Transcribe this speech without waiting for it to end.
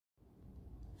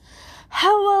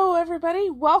Hello, everybody.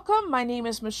 Welcome. My name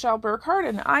is Michelle Burkhardt,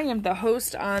 and I am the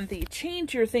host on the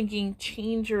Change Your Thinking,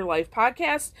 Change Your Life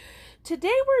podcast.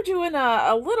 Today, we're doing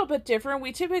a little bit different.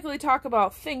 We typically talk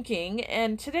about thinking,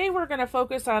 and today we're going to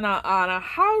focus on a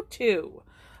how-to.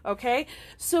 Okay,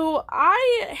 so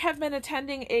I have been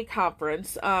attending a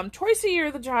conference. Twice a year,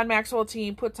 the John Maxwell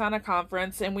team puts on a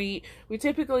conference, and we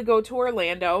typically go to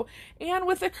Orlando. And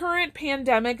with the current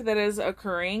pandemic that is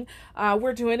occurring,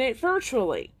 we're doing it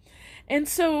virtually. And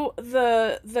so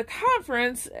the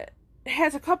conference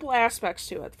has a couple aspects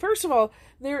to it. First of all,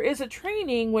 there is a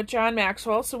training with John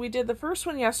Maxwell. So we did the first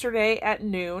one yesterday at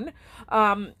noon.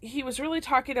 He was really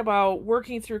talking about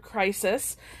working through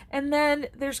crisis. And then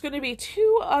there's going to be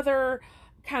two other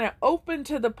kind of open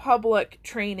to the public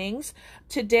trainings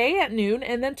today at noon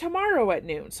and then tomorrow at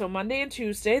noon. So Monday and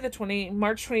Tuesday,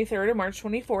 March 23rd and March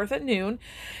 24th at noon.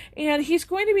 And he's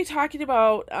going to be talking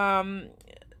about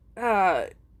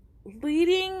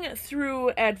leading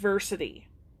through adversity.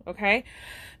 Okay?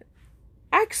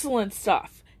 Excellent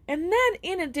stuff. And then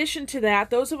in addition to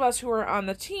that, those of us who are on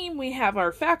the team, we have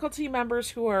our faculty members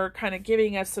who are kind of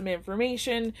giving us some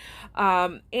information.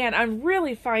 And I'm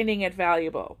really finding it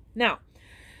valuable. Now,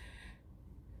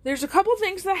 there's a couple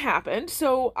things that happened.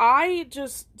 So I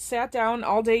just sat down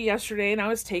all day yesterday and I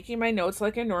was taking my notes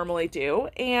like I normally do.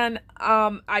 And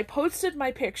I posted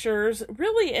my pictures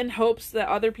really in hopes that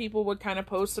other people would kind of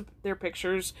post their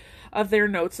pictures of their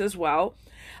notes as well.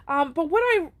 But what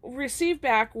I received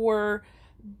back were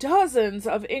dozens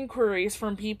of inquiries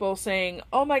from people saying,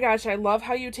 "Oh my gosh, I love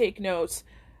how you take notes.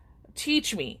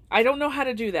 Teach me. I don't know how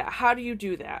to do that. How do you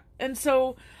do that?" And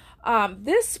so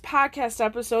this podcast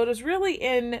episode is really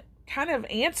in kind of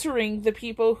answering the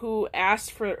people who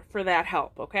asked for that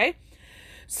help, okay?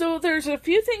 So there's a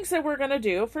few things that we're going to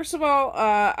do. First of all,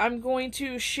 I'm going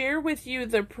to share with you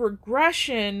the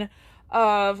progression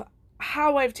of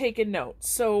how I've taken notes.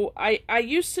 So I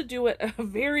used to do it a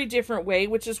very different way,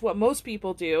 which is what most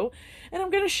people do. And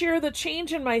I'm going to share the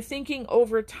change in my thinking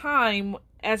over time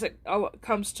as it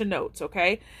comes to notes,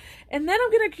 okay? And then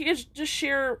I'm going to just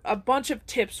share a bunch of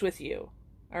tips with you,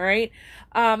 all right?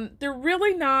 They're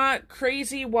really not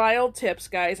crazy, wild tips,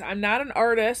 guys. I'm not an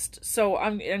artist, so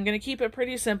I'm going to keep it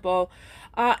pretty simple.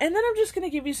 And then I'm just going to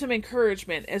give you some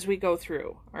encouragement as we go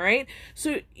through, all right?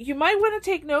 So you might want to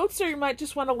take notes or you might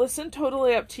just want to listen,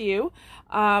 totally up to you.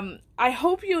 I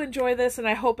hope you enjoy this and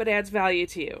I hope it adds value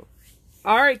to you.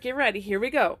 All right, get ready. Here we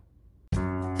go.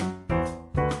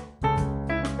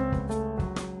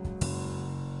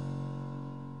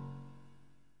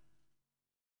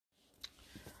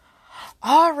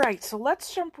 All right, so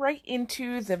let's jump right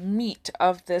into the meat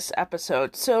of this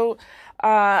episode. So,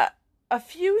 a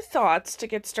few thoughts to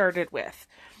get started with.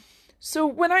 So,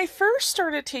 when I first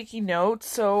started taking notes,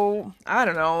 so, I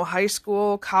don't know, high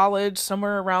school, college,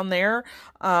 somewhere around there,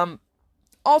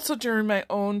 also during my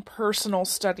own personal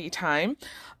study time,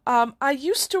 I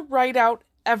used to write out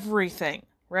everything,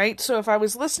 right? So, if I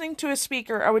was listening to a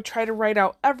speaker, I would try to write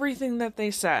out everything that they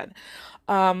said.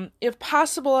 If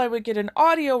possible, I would get an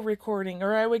audio recording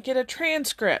or I would get a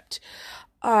transcript.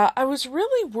 I was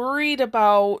really worried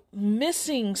about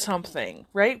missing something,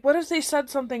 right? What if they said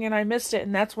something and I missed it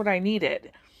and that's what I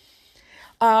needed?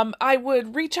 I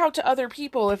would reach out to other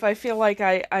people if I feel like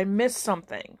I missed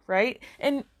something, right?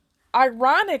 And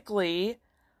ironically,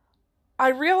 I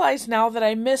realize now that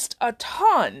I missed a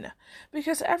ton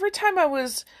because every time I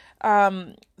was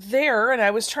there and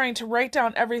I was trying to write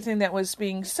down everything that was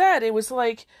being said, it was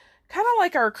like kind of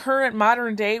like our current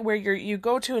modern day where you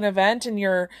go to an event and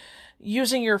you're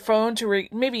using your phone to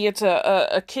maybe it's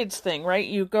a kid's thing, right?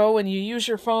 You go and you use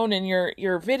your phone and you're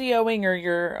videoing or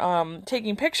you're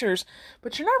taking pictures,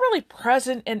 but you're not really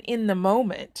present and in the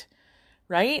moment,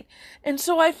 right? And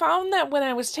so I found that when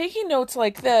I was taking notes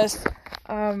like this,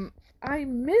 I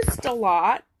missed a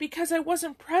lot because I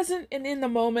wasn't present and in the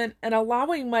moment and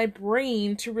allowing my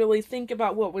brain to really think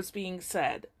about what was being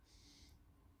said.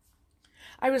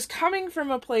 I was coming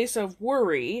from a place of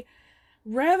worry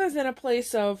rather than a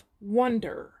place of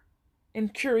wonder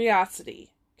and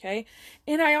curiosity, okay?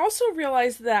 And I also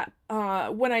realized that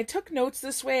when I took notes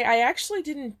this way, I actually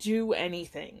didn't do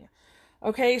anything,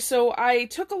 okay? So I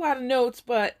took a lot of notes,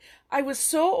 but I was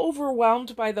so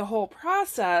overwhelmed by the whole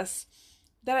process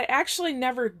that I actually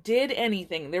never did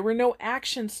anything. There were no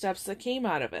action steps that came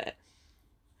out of it.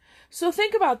 So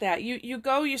think about that. You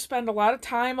go, you spend a lot of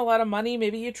time, a lot of money,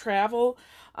 maybe you travel,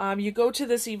 you go to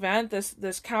this event,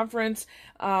 this conference,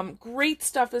 great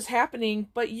stuff is happening,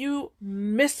 but you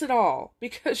miss it all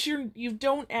because you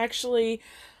don't actually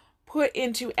put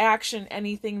into action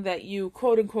anything that you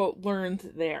quote unquote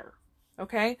learned there.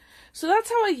 Okay, so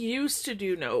that's how I used to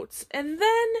do notes. And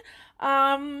then,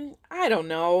 I don't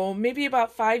know, maybe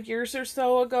about 5 years or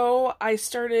so ago, I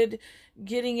started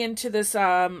getting into this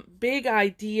big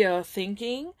idea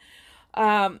thinking.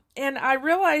 And I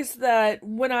realized that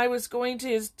when I was going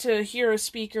to hear a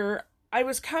speaker, I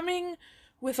was coming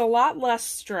with a lot less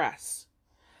stress.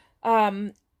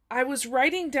 I was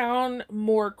writing down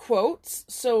more quotes,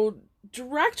 so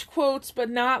direct quotes, but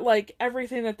not like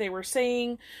everything that they were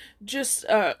saying, just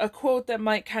a quote that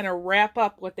might kind of wrap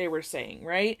up what they were saying,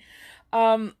 right?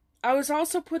 I was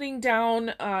also putting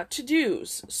down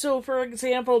to-dos. So, for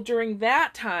example, during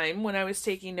that time when I was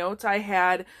taking notes, I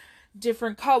had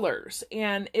different colors.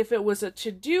 And if it was a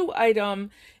to-do item,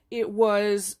 it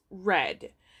was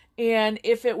red. And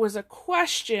if it was a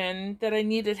question that I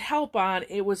needed help on,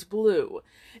 it was blue.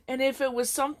 And if it was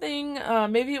something,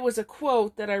 maybe it was a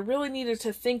quote that I really needed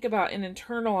to think about and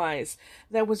internalize,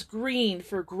 that was green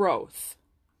for growth.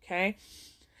 Okay?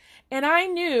 And I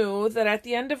knew that at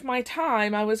the end of my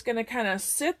time, I was going to kind of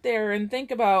sit there and think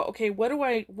about, okay, what am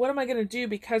I going to do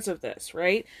because of this,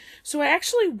 right? So I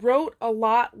actually wrote a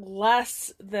lot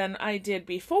less than I did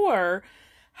before.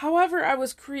 However, I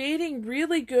was creating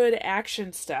really good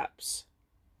action steps.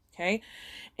 Okay.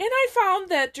 And I found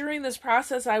that during this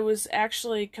process, I was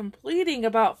actually completing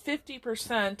about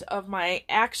 50% of my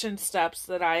action steps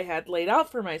that I had laid out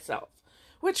for myself,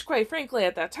 which quite frankly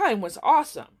at that time was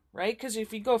awesome. Right? Because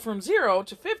if you go from 0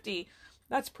 to 50,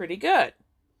 that's pretty good.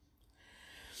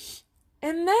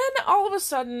 And then all of a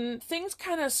sudden, things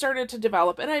kind of started to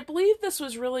develop. And I believe this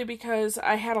was really because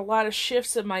I had a lot of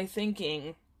shifts in my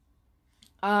thinking.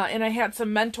 And I had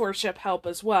some mentorship help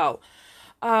as well.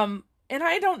 And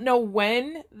I don't know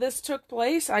when this took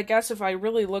place. I guess if I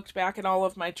really looked back at all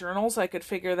of my journals, I could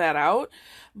figure that out.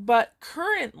 But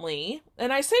currently,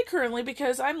 and I say currently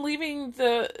because I'm leaving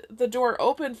the door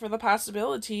open for the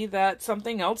possibility that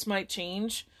something else might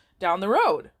change down the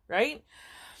road, right?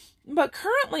 But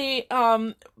currently,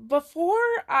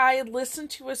 before I listen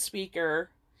to a speaker,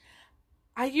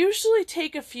 I usually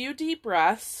take a few deep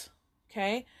breaths,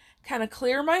 okay, kind of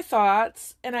clear my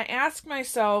thoughts, and I ask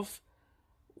myself,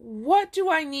 what do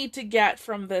I need to get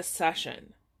from this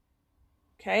session?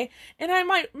 Okay? And I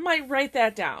might write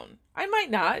that down. I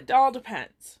might not. It all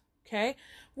depends. Okay?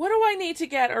 What do I need to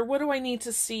get, or what do I need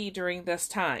to see during this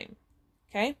time?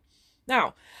 Okay?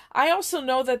 Now, I also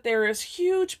know that there is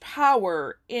huge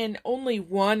power in only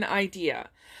one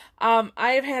idea.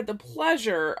 I have had the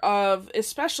pleasure of,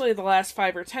 especially the last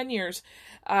 5 or 10 years,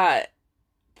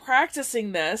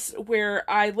 practicing this where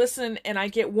I listen and I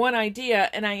get one idea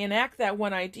and I enact that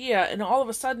one idea, and all of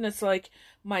a sudden it's like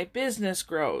my business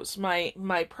grows, my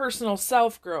personal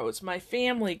self grows, my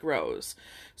family grows.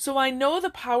 So I know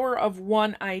the power of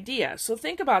one idea. So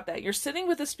think about that. You're sitting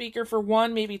with a speaker for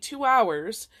 1, maybe 2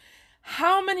 hours.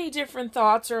 How many different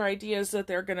thoughts or ideas that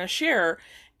they're going to share?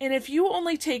 And if you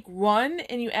only take one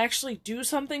and you actually do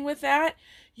something with that,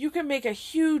 you can make a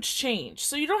huge change.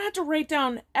 So you don't have to write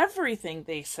down everything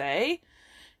they say.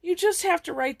 You just have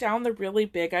to write down the really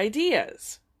big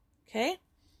ideas. Okay?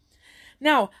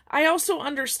 Now, I also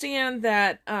understand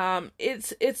that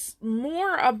it's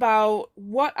more about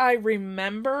what I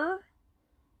remember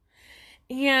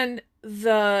and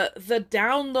the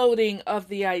downloading of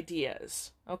the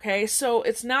ideas. Okay? So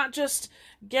it's not just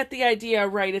get the idea,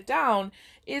 write it down.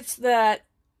 It's that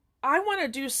I want to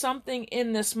do something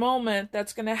in this moment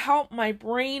that's going to help my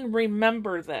brain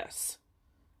remember this,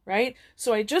 right?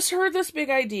 So I just heard this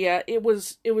big idea. It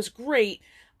was great.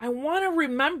 I want to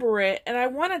remember it, and I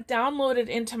want to download it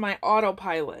into my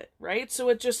autopilot, right? So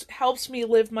it just helps me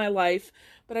live my life,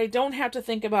 but I don't have to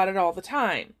think about it all the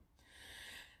time.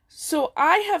 So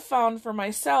I have found for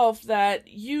myself that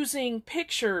using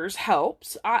pictures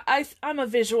helps. I'm a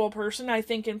visual person. I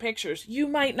think in pictures. You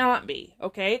might not be,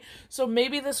 okay? So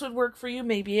maybe this would work for you.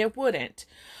 Maybe it wouldn't.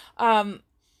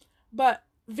 But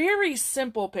very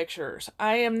simple pictures.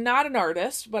 I am not an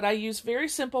artist, but I use very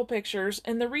simple pictures.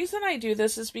 And the reason I do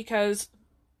this is because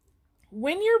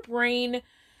when your brain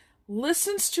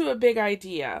listens to a big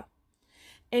idea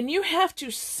and you have to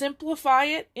simplify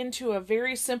it into a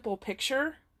very simple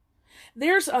picture,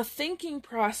 there's a thinking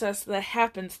process that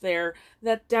happens there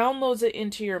that downloads it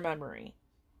into your memory.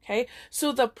 Okay?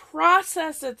 So the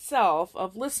process itself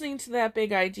of listening to that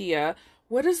big idea,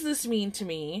 what does this mean to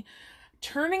me?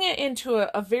 Turning it into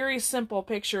a very simple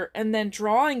picture and then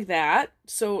drawing that.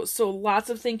 So lots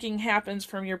of thinking happens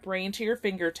from your brain to your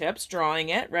fingertips, drawing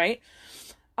it, right?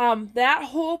 That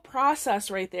whole process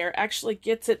right there actually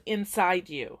gets it inside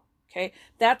you. Okay,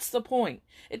 that's the point.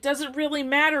 It doesn't really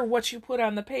matter what you put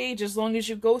on the page as long as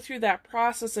you go through that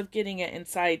process of getting it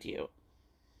inside you.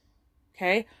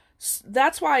 Okay?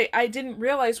 That's why I didn't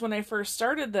realize when I first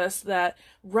started this that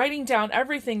writing down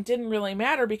everything didn't really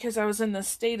matter, because I was in this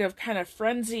state of kind of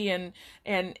frenzy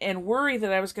and worry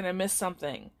that I was going to miss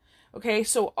something. Okay?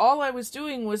 So all I was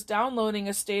doing was downloading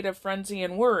a state of frenzy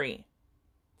and worry.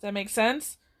 Does that make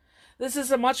sense? This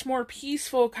is a much more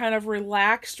peaceful, kind of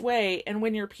relaxed way. And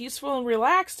when you're peaceful and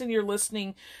relaxed and you're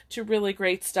listening to really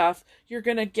great stuff, you're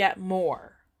going to get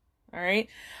more. All right.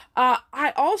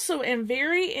 I also am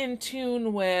very in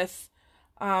tune with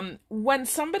when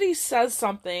somebody says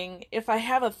something, if I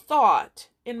have a thought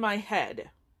in my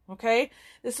head. Okay.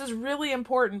 This is really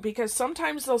important, because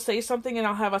sometimes they'll say something and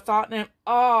I'll have a thought and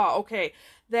okay,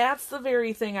 that's the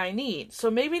very thing I need. So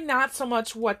maybe not so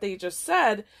much what they just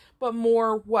said, but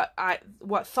more what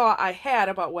thought I had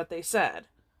about what they said.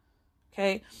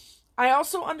 Okay? I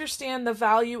also understand the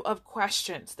value of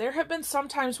questions. There have been some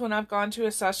times when I've gone to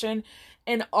a session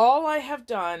and all I have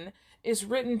done is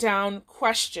written down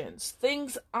questions,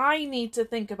 things I need to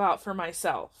think about for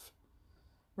myself.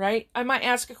 Right? I might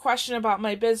ask a question about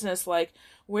my business, like,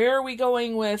 where are we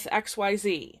going with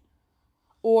XYZ?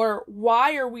 Or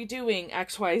why are we doing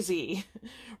XYZ?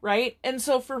 Right? And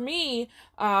so for me,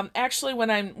 actually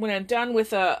when I'm done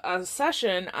with a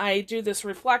session, I do this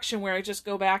reflection where I just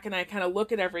go back and I kind of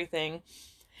look at everything.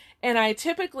 And I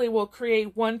typically will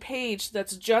create one page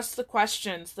that's just the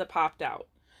questions that popped out.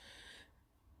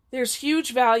 There's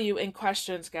huge value in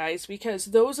questions, guys, because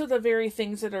those are the very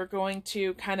things that are going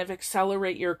to kind of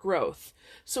accelerate your growth.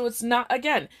 So it's not,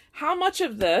 again, how much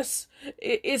of this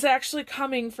is actually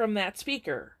coming from that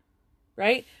speaker,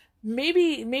 right?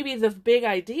 Maybe the big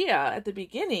idea at the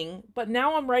beginning, but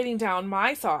now I'm writing down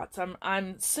my thoughts.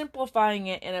 I'm simplifying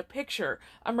it in a picture.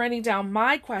 I'm writing down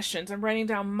my questions. I'm writing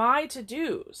down my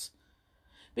to-dos,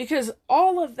 because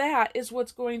all of that is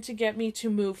what's going to get me to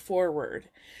move forward.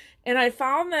 And I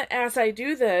found that as I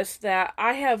do this, that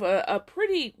I have a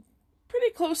pretty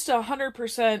close to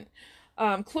 100%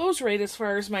 close rate as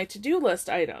far as my to-do list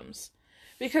items.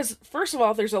 Because first of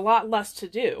all, there's a lot less to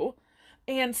do.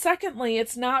 And secondly,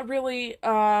 it's not really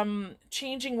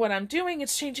changing what I'm doing,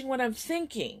 it's changing what I'm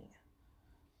thinking.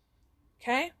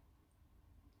 Okay?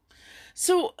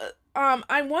 So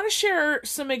I want to share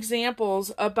some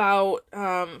examples about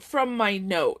from my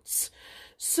notes.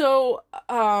 So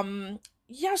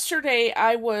yesterday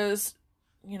I was,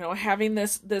 having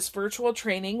this virtual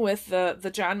training with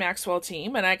the John Maxwell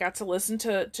team, and I got to listen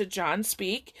to John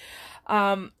speak.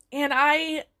 And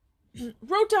I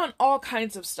wrote down all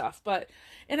kinds of stuff,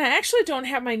 and I actually don't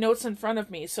have my notes in front of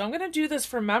me, so I'm going to do this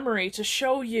from memory to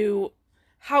show you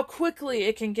how quickly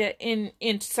it can get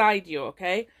inside you,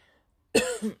 okay?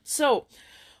 So,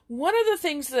 one of the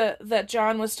things that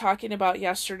John was talking about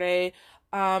yesterday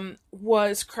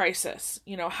was crisis.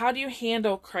 How do you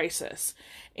handle crisis?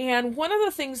 And one of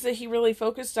the things that he really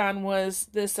focused on was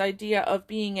this idea of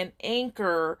being an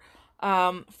anchor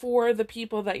for the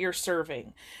people that you're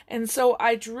serving. And so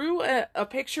I drew a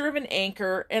picture of an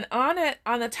anchor, and on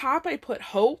the top I put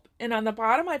hope, and on the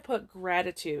bottom I put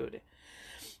gratitude.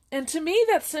 And to me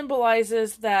that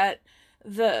symbolizes that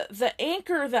the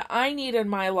anchor that I need in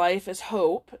my life is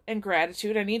hope and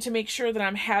gratitude. I need to make sure that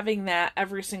I'm having that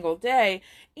every single day,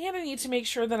 and I need to make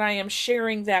sure that I am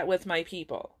sharing that with my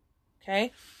people.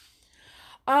 Okay?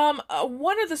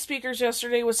 One of the speakers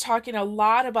yesterday was talking a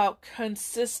lot about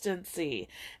consistency,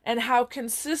 and how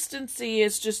consistency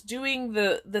is just doing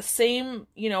the same,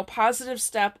 positive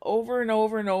step over and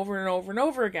over and over and over and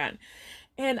over again.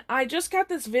 And I just got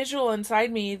this visual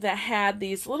inside me that had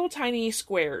these little tiny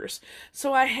squares.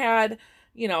 So I had,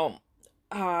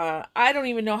 I don't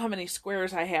even know how many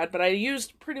squares I had, but I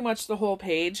used pretty much the whole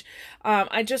page.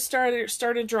 I just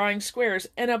started drawing squares.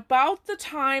 And about the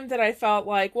time that I felt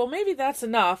like, well, maybe that's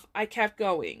enough, I kept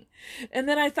going. And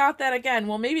then I thought that again,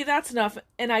 well, maybe that's enough,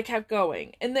 and I kept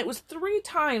going. And it was 3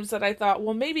 times that I thought,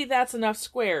 well, maybe that's enough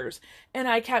squares, and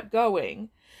I kept going.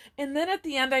 And then at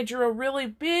the end, I drew a really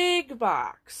big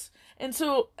box. And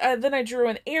so then I drew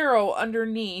an arrow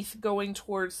underneath going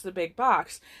towards the big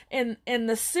box. And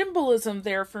the symbolism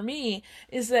there for me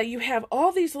is that you have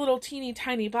all these little teeny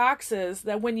tiny boxes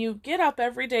that when you get up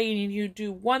every day and you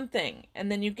do one thing, and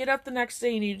then you get up the next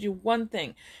day and you do one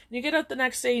thing, and you get up the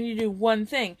next day and you do one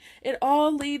thing, it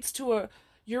all leads to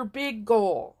your big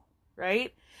goal,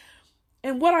 right?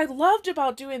 And what I loved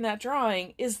about doing that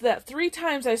drawing is that 3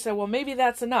 times I said, well, maybe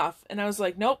that's enough. And I was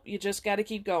like, nope, you just got to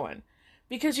keep going.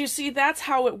 Because you see, that's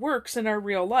how it works in our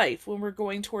real life when we're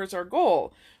going towards our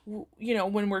goal.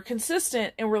 When we're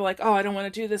consistent and we're like, oh, I don't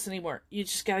want to do this anymore. You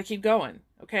just got to keep going.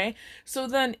 Okay. So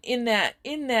then in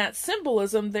that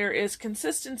symbolism, there is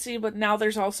consistency, but now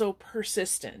there's also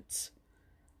persistence.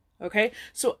 Okay,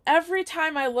 so every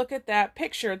time I look at that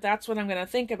picture, that's what I'm going to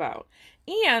think about.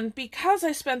 And because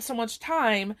I spend so much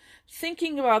time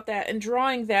thinking about that and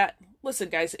drawing that, listen,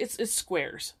 guys, it's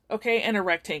squares, okay, and a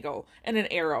rectangle and an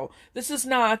arrow. This is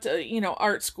not,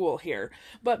 art school here.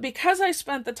 But because I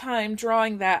spent the time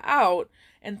drawing that out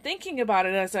and thinking about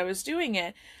it as I was doing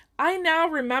it, I now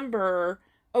remember,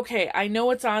 okay, I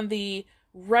know it's on the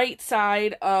right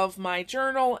side of my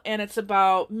journal and it's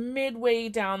about midway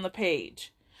down the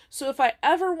page. So if I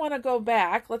ever want to go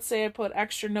back, let's say I put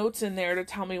extra notes in there to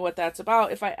tell me what that's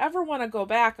about. If I ever want to go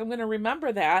back, I'm going to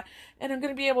remember that and I'm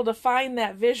going to be able to find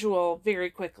that visual very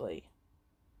quickly.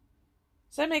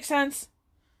 Does that make sense?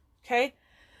 Okay.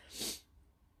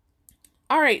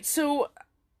 All right. So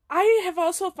I have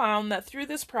also found that through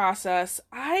this process,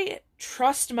 I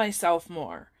trust myself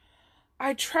more.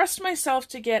 I trust myself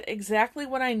to get exactly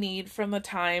what I need from the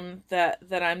time that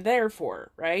I'm there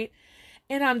for, right?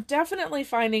 And I'm definitely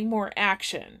finding more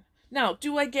action. Now,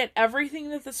 do I get everything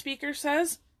that the speaker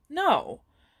says? No.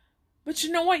 But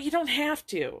you know what? You don't have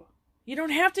to. You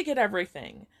don't have to get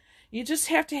everything. You just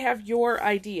have to have your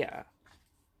idea.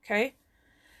 Okay?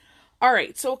 All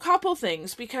right, so a couple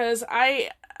things, because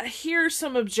I hear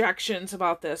some objections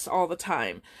about this all the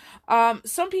time.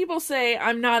 Some people say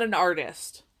I'm not an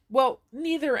artist. Well,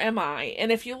 neither am I.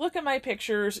 And if you look at my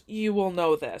pictures, you will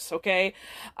know this, okay?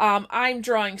 I'm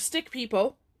drawing stick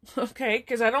people, okay?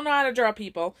 Because I don't know how to draw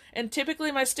people. And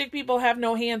typically my stick people have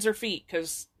no hands or feet,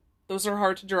 because those are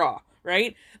hard to draw,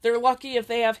 right? They're lucky if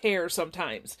they have hair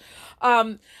sometimes.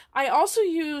 I also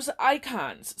use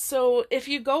icons. So if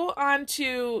you go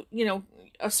onto,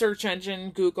 a search engine,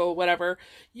 Google, whatever,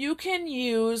 you can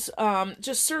use,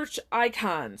 just search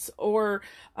icons. Or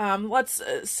let's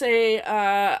say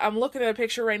I'm looking at a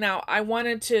picture right now. I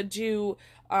wanted to do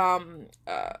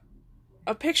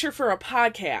a picture for a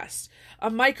podcast, a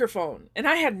microphone, and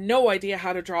I had no idea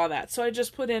how to draw that. So I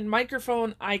just put in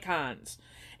microphone icons,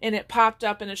 and it popped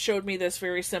up and it showed me this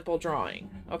very simple drawing,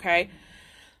 okay?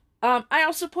 I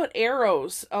also put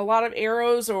arrows, a lot of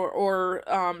arrows or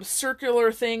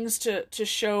circular things to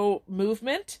show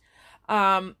movement.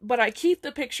 But I keep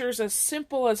the pictures as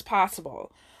simple as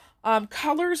possible.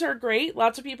 Colors are great.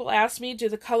 Lots of people ask me, do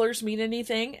the colors mean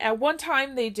anything? At one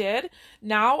time they did.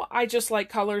 Now I just like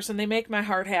colors and they make my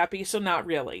heart happy, so not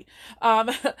really.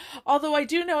 Although I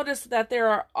do notice that there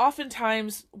are often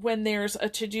times when there's a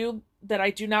to-do that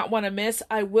I do not want to miss,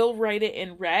 I will write it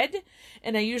in red,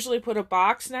 and I usually put a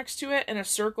box next to it and a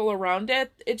circle around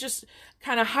it. It just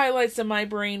kind of highlights in my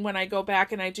brain when I go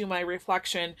back and I do my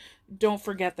reflection, don't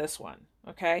forget this one,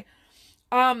 okay?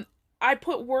 I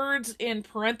put words in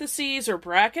parentheses or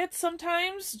brackets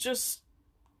sometimes, just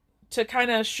to kind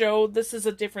of show this is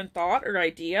a different thought or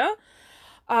idea.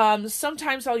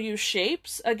 Sometimes I'll use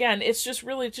shapes. Again, it's just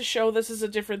really to show this is a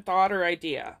different thought or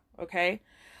idea, okay?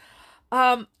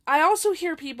 I also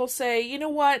hear people say, you know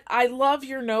what, I love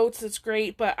your notes, it's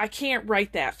great, but I can't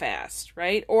write that fast,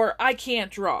 right? Or I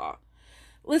can't draw.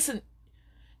 Listen,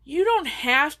 you don't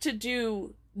have to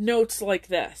do notes like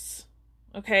this,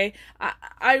 okay?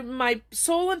 My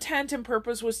sole intent and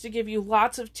purpose was to give you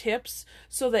lots of tips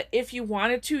so that if you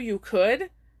wanted to, you could,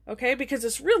 okay? Because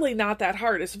it's really not that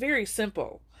hard, it's very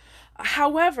simple.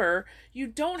 However, you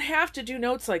don't have to do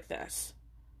notes like this,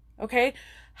 okay?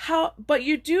 But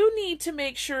you do need to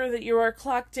make sure that you are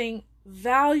collecting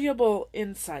valuable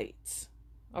insights,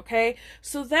 okay?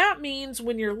 So that means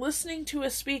when you're listening to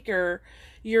a speaker,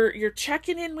 you're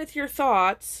checking in with your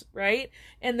thoughts, right?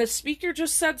 And the speaker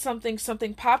just said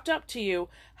something popped up to you.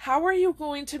 How are you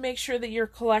going to make sure that you're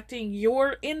collecting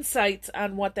your insights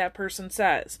on what that person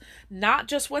says? Not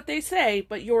just what they say,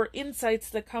 but your insights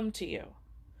that come to you.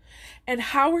 And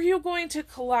how are you going to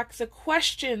collect the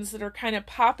questions that are kind of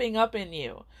popping up in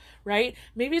you, right?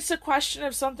 Maybe it's a question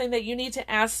of something that you need to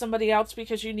ask somebody else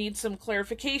because you need some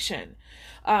clarification.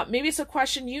 Maybe it's a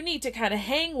question you need to kind of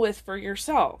hang with for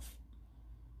yourself,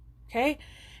 okay?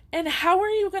 And how are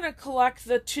you going to collect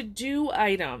the to-do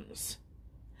items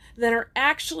that are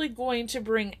actually going to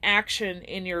bring action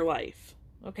in your life,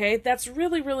 okay? That's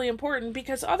really, really important,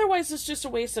 because otherwise it's just a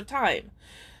waste of time.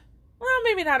 Well,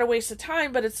 maybe not a waste of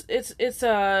time, but it's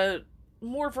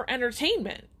more for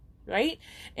entertainment, right?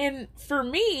 And for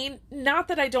me, not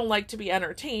that I don't like to be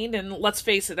entertained, and let's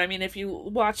face it, I mean, if you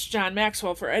watch John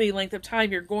Maxwell for any length of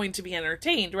time, you're going to be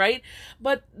entertained, right?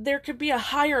 But there could be a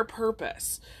higher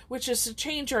purpose, which is to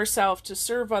change ourselves to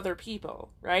serve other people,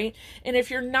 right? And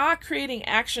if you're not creating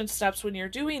action steps when you're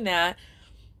doing that,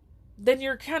 then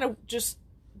you're kind of just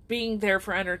being there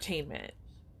for entertainment,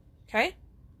 okay?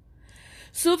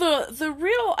 So the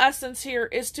real essence here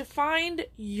is to find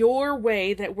your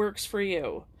way that works for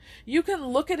you. You can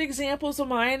look at examples of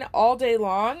mine all day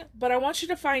long, but I want you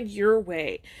to find your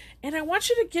way. And I want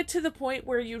you to get to the point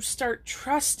where you start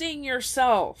trusting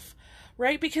yourself,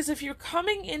 right? Because if you're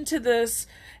coming into this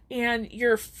and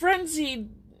your frenzied,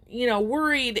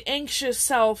 worried, anxious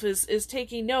self is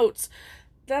taking notes,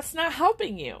 that's not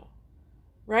helping you,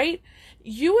 right?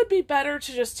 You would be better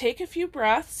to just take a few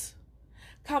breaths,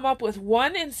 come up with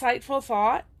one insightful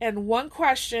thought and one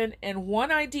question and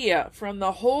one idea from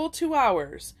the whole 2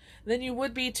 hours than you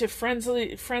would be to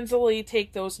frenzily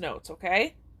take those notes,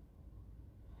 okay?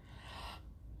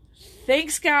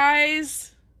 Thanks,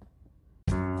 guys.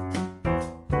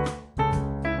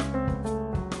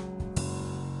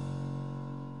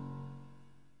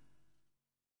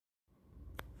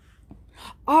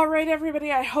 All right,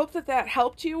 everybody, I hope that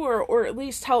helped you or at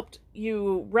least helped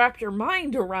you wrap your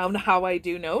mind around how I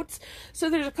do notes. So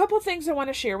there's a couple things I want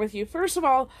to share with you. First of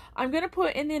all, I'm going to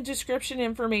put in the description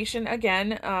information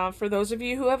again, for those of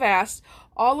you who have asked,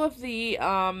 all of the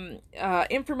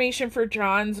information for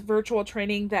John's virtual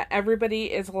training that everybody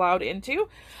is allowed into.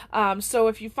 So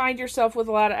if you find yourself with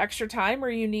a lot of extra time or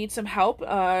you need some help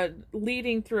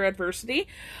leading through adversity,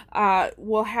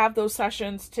 we'll have those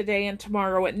sessions today and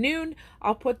tomorrow at noon.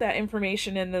 I'll put that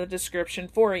information in the description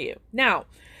for you. Now,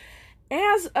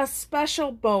 as a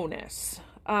special bonus,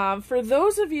 for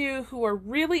those of you who are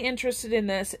really interested in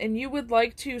this and you would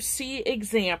like to see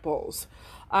examples,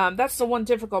 that's the one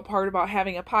difficult part about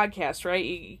having a podcast, right?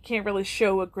 You can't really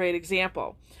show a great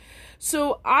example.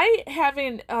 So I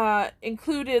haven't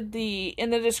included in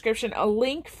the description a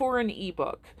link for an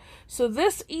ebook. So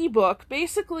this ebook,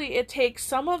 basically it takes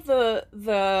some of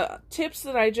the tips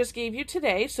that I just gave you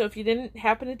today. So if you didn't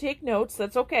happen to take notes,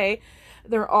 that's okay.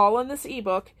 They're all in this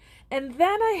ebook. And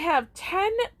then I have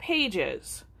 10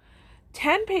 pages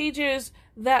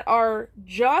that are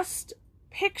just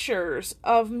pictures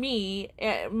of me,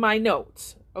 my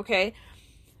notes, okay?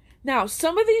 Now,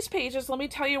 some of these pages, let me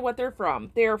tell you what they're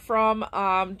from. They're from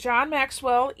John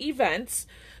Maxwell events.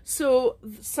 So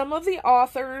some of the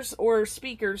authors or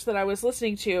speakers that I was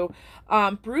listening to,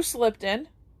 Bruce Lipton.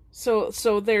 So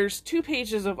there's 2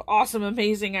 pages of awesome,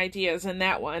 amazing ideas in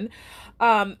that one.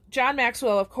 John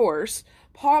Maxwell, of course.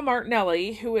 Paul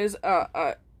Martinelli, who is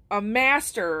a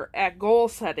master at goal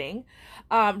setting.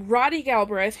 Roddy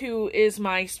Galbraith, who is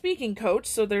my speaking coach.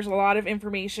 So there's a lot of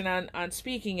information on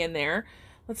speaking in there.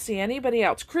 Let's see, anybody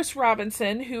else? Chris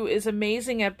Robinson, who is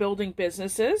amazing at building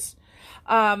businesses.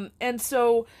 And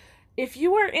so if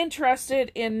you are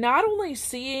interested in not only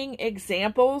seeing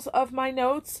examples of my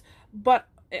notes, but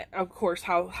of course,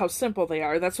 how simple they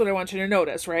are. That's what I want you to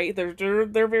notice, right? They're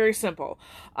very simple.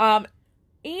 And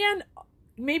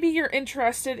maybe you're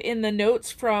interested in the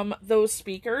notes from those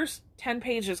speakers. 10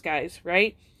 pages, guys,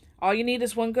 right? All you need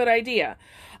is one good idea.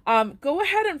 Go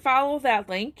ahead and follow that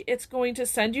link. It's going to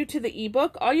send you to the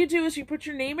ebook. All you do is you put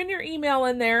your name and your email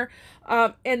in there,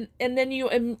 and then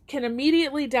you can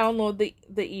immediately download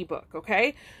the ebook,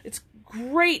 okay? It's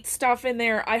great stuff in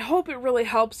there. I hope it really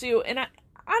helps you, and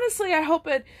honestly, I hope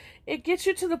it gets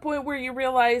you to the point where you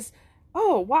realize,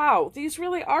 oh, wow, these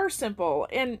really are simple,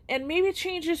 and maybe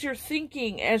changes your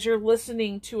thinking as you're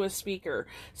listening to a speaker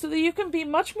so that you can be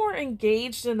much more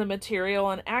engaged in the material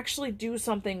and actually do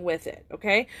something with it,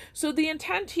 okay? So the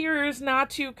intent here is not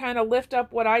to kind of lift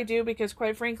up what I do because,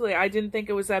 quite frankly, I didn't think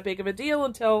it was that big of a deal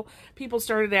until people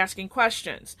started asking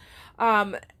questions.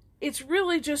 It's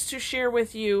really just to share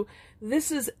with you,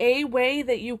 this is a way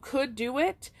that you could do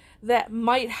it that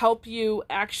might help you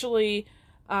actually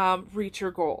reach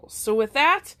your goals. So with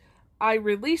that, I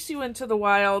release you into the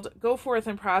wild. Go forth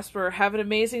and prosper. Have an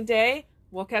amazing day.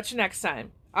 We'll catch you next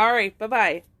time. All right.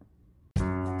 Bye-bye.